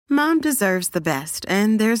Mom deserves the best,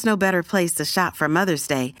 and there's no better place to shop for Mother's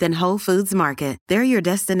Day than Whole Foods Market. They're your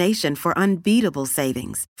destination for unbeatable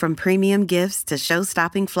savings, from premium gifts to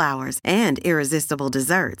show-stopping flowers and irresistible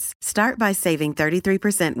desserts. Start by saving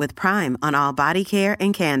 33% with Prime on all body care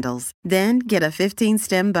and candles. Then get a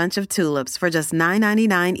 15-stem bunch of tulips for just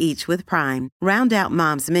 $9.99 each with Prime. Round out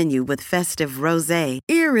Mom's menu with festive rosé,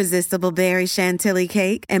 irresistible berry chantilly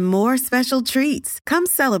cake, and more special treats. Come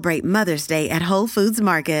celebrate Mother's Day at Whole Foods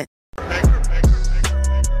Market.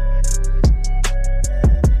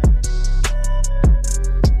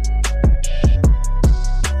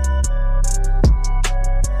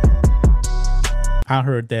 I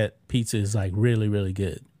heard that pizza is like really, really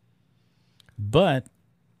good. But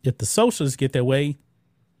if the socialists get their way,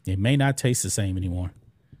 it may not taste the same anymore.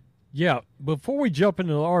 Yeah, before we jump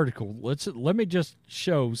into the article, let me just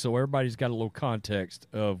show so everybody's got a little context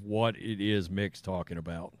of what it is Mick's talking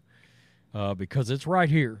about. Because it's right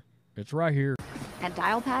here. It's right here. At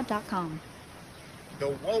dialpad.com.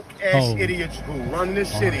 The woke-ass idiots who run this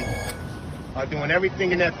city are doing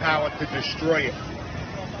everything in their power to destroy it.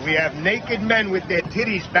 We have naked men with their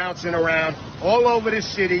titties bouncing around all over the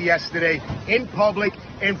city yesterday, in public,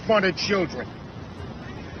 in front of children.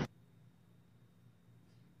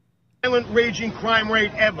 Violent, raging crime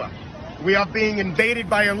rate ever. We are being invaded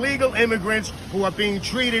by illegal immigrants who are being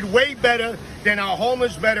treated way better than our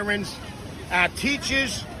homeless veterans, our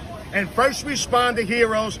teachers, and first responder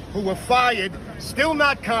heroes who were fired, still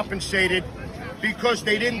not compensated, because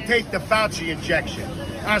they didn't take the Fauci injection.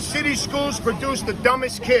 Our city schools produce the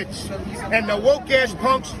dumbest kids, and the woke-ass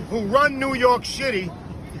punks who run New York City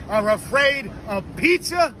are afraid of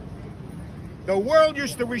pizza. The world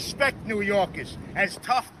used to respect New Yorkers as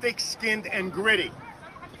tough, thick-skinned, and gritty.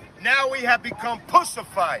 Now we have become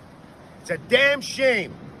pussified. It's a damn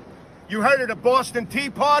shame. You heard of the Boston Tea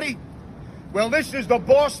Party? Well, this is the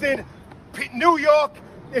New York,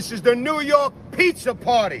 this is the New York Pizza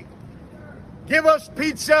Party. Give us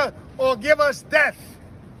pizza or give us death.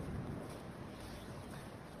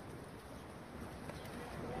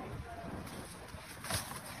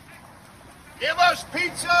 Give us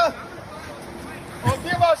pizza or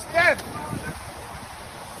give us death.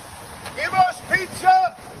 Give us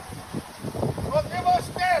pizza or give us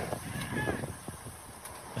death.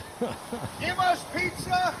 Give us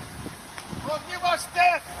pizza or give us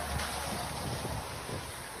death.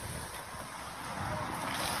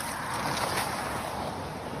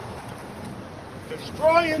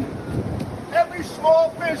 Destroying every small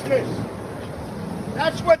business.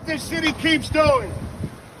 That's what this city keeps doing.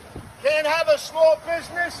 Can't have a small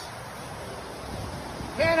business.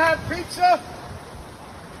 Can't have pizza.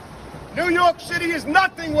 New York City is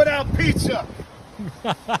nothing without pizza.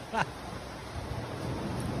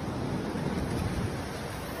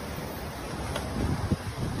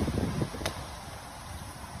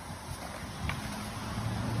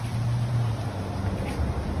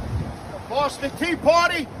 Boston Tea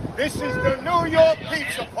Party, this is the New York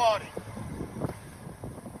Pizza Party.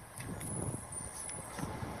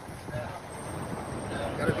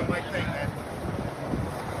 Gotta do my thing, man.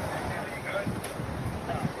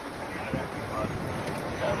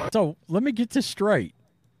 So let me get this straight.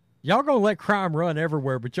 Y'all gonna let crime run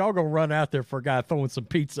everywhere, but y'all gonna run out there for a guy throwing some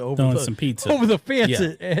pizza over the fence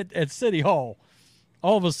at City Hall.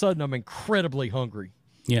 All of a sudden, I'm incredibly hungry.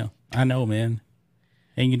 Yeah, I know, man.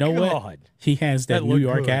 And you know what? He has that New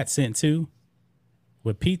York accent too.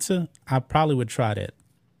 With pizza, I probably would try that.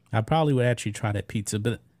 I probably would actually try that pizza.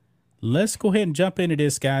 But let's go ahead and jump into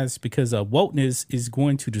this, guys, because wokeness is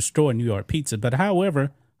going to destroy New York pizza. But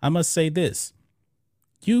however, I must say this.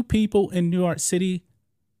 You people in New York City,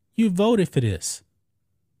 you voted for this.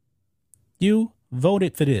 You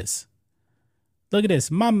voted for this. Look at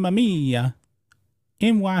this. Mamma mia.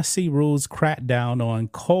 NYC rules crack down on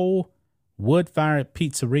coal wood-fired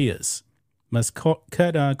pizzerias. Must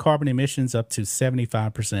cut carbon emissions up to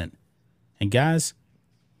 75%. And guys,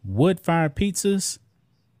 wood-fired pizzas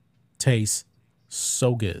taste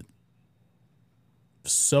so good.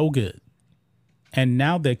 So good. And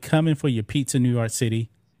now they're coming for your pizza, New York City.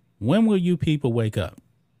 When will you people wake up?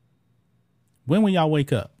 When will y'all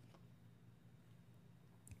wake up?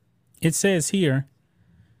 It says here,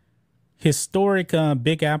 historic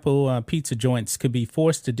Big Apple pizza joints could be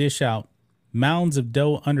forced to dish out mounds of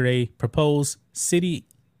dough under a proposed city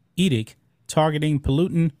edict targeting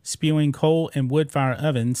pollutant-spewing coal and wood-fire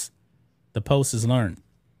ovens, the Post has learned.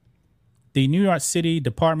 The New York City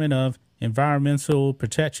Department of Environmental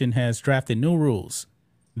Protection has drafted new rules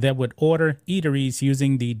that would order eateries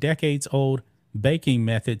using the decades-old baking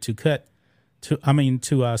method to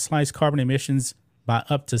slice carbon emissions by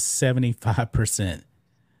up to 75%.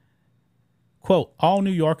 Quote, all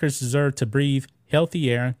New Yorkers deserve to breathe healthy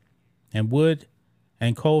air, and wood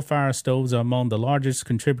and coal fire stoves are among the largest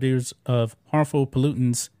contributors of harmful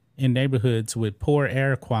pollutants in neighborhoods with poor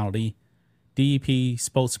air quality, DEP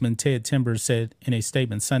spokesman Ted Timbers said in a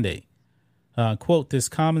statement Sunday. Quote, this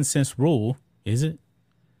common sense rule, is it?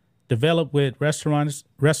 Developed with restaurant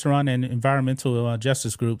and environmental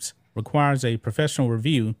justice groups, requires a professional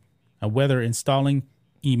review of whether installing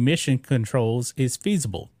emission controls is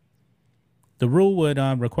feasible. The rule would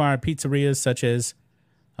require pizzerias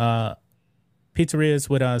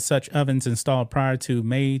with such ovens installed prior to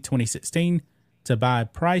May 2016 to buy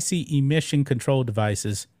pricey emission control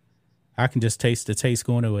devices. I can just taste the taste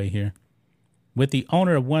going away here. With the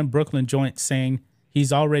owner of one Brooklyn joint saying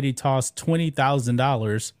he's already tossed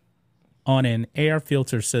 $20,000 on an air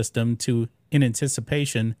filter system in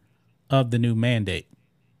anticipation of the new mandate.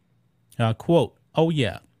 Quote, oh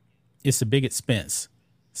yeah, it's a big expense,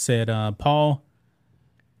 said Paul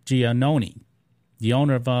Giannoni, the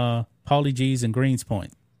owner of Paulie G's in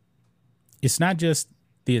Greenspoint. It's not just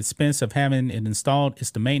the expense of having it installed,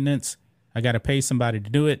 it's the maintenance. I got to pay somebody to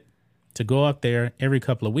do it, to go up there every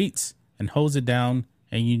couple of weeks and hose it down,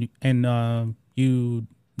 and do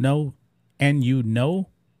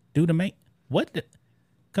the what?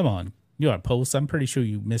 Come on, you're a post. I'm pretty sure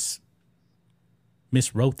you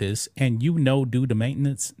miswrote this, and do the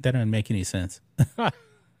maintenance. That doesn't make any sense.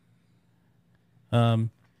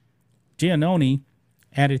 Giannoni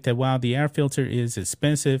added that while the air filter is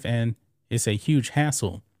expensive and it's a huge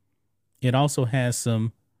hassle, it also has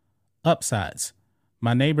some upsides.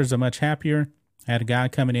 My neighbors are much happier. I had a guy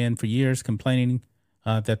coming in for years complaining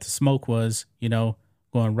that the smoke was,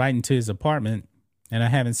 going right into his apartment, and I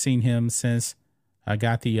haven't seen him since I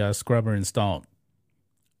got the scrubber installed.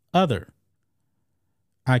 Other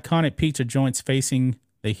iconic pizza joints facing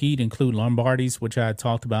the heat include Lombardi's, which I had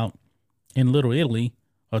talked about, in Little Italy,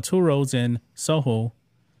 Arturo's in Soho,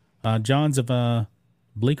 John's of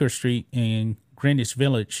Bleecker Street in Greenwich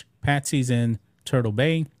Village, Patsy's in Turtle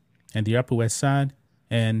Bay and the Upper West Side,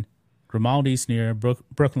 and Grimaldi's near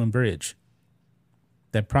Brooklyn Bridge,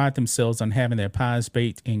 that pride themselves on having their pies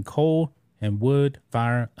baked in coal and wood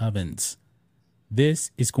fire ovens.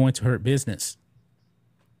 This is going to hurt business.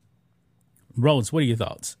 Rhodes, what are your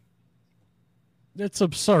thoughts? It's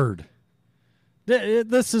absurd.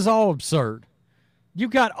 This is all absurd. You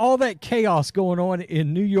got all that chaos going on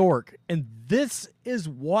in New York, and this is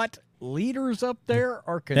what leaders up there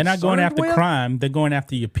are concerned with? They're not going after crime. They're going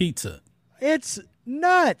after your pizza. It's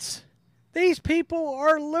nuts. These people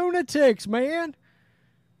are lunatics, man.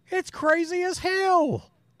 It's crazy as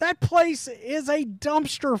hell. That place is a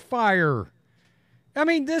dumpster fire. I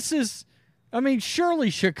mean, surely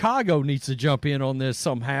Chicago needs to jump in on this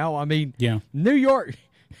somehow. Yeah. New York.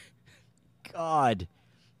 God,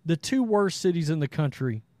 the two worst cities in the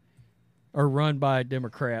country are run by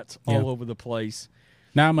Democrats all over the place.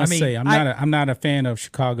 Now I must say, I'm not a fan of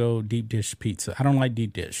Chicago deep dish pizza. I don't like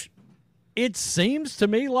deep dish. It seems to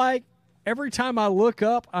me like every time I look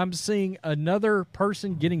up, I'm seeing another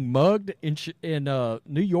person getting mugged in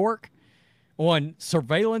New York on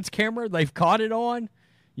surveillance camera. They've caught it on.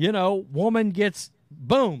 Woman gets,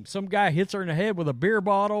 boom, some guy hits her in the head with a beer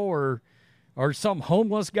bottle, or some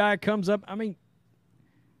homeless guy comes up.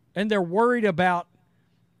 And they're worried about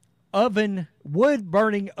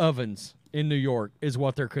wood-burning ovens in New York is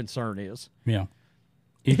what their concern is. Yeah.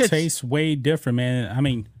 It tastes way different,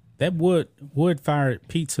 man. That wood-fired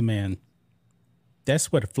pizza, man,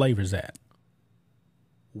 that's where the flavor's at.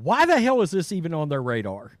 Why the hell is this even on their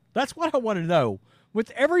radar? That's what I want to know.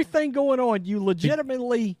 With everything going on, you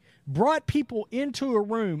legitimately brought people into a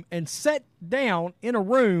room and sat down in a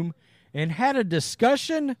room and had a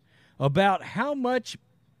discussion about how much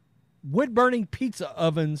wood-burning pizza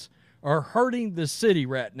ovens are hurting the city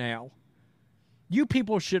right now. You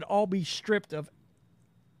people should all be stripped of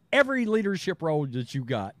every leadership role that you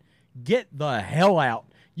got. Get the hell out.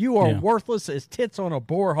 You are worthless as tits on a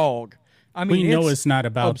boar hog. We know it's not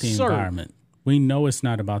about the environment. We know it's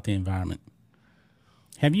not about the environment.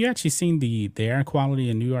 Have you actually seen the air quality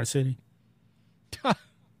in New York City?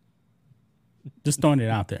 Just throwing it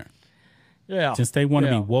out there. Yeah. Since they want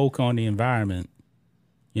to be woke on the environment,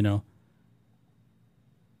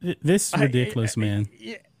 this is ridiculous, man.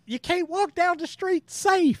 You can't walk down the street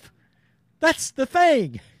safe. That's the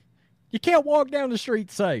thing. You can't walk down the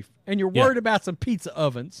street safe, and you're worried about some pizza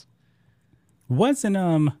ovens.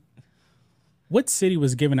 Wasn't what city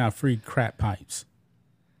was giving out free crap pipes?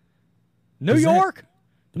 New York.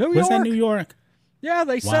 Was that New York? Yeah,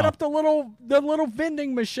 they set up the little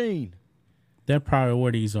vending machine. Their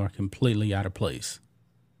priorities are completely out of place.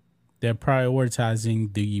 They're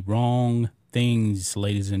prioritizing the wrong things,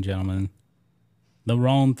 ladies and gentlemen. The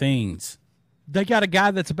wrong things. They got a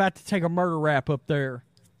guy that's about to take a murder rap up there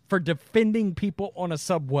for defending people on a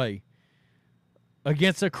subway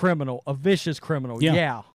against a criminal, a vicious criminal.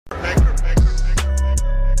 Yeah.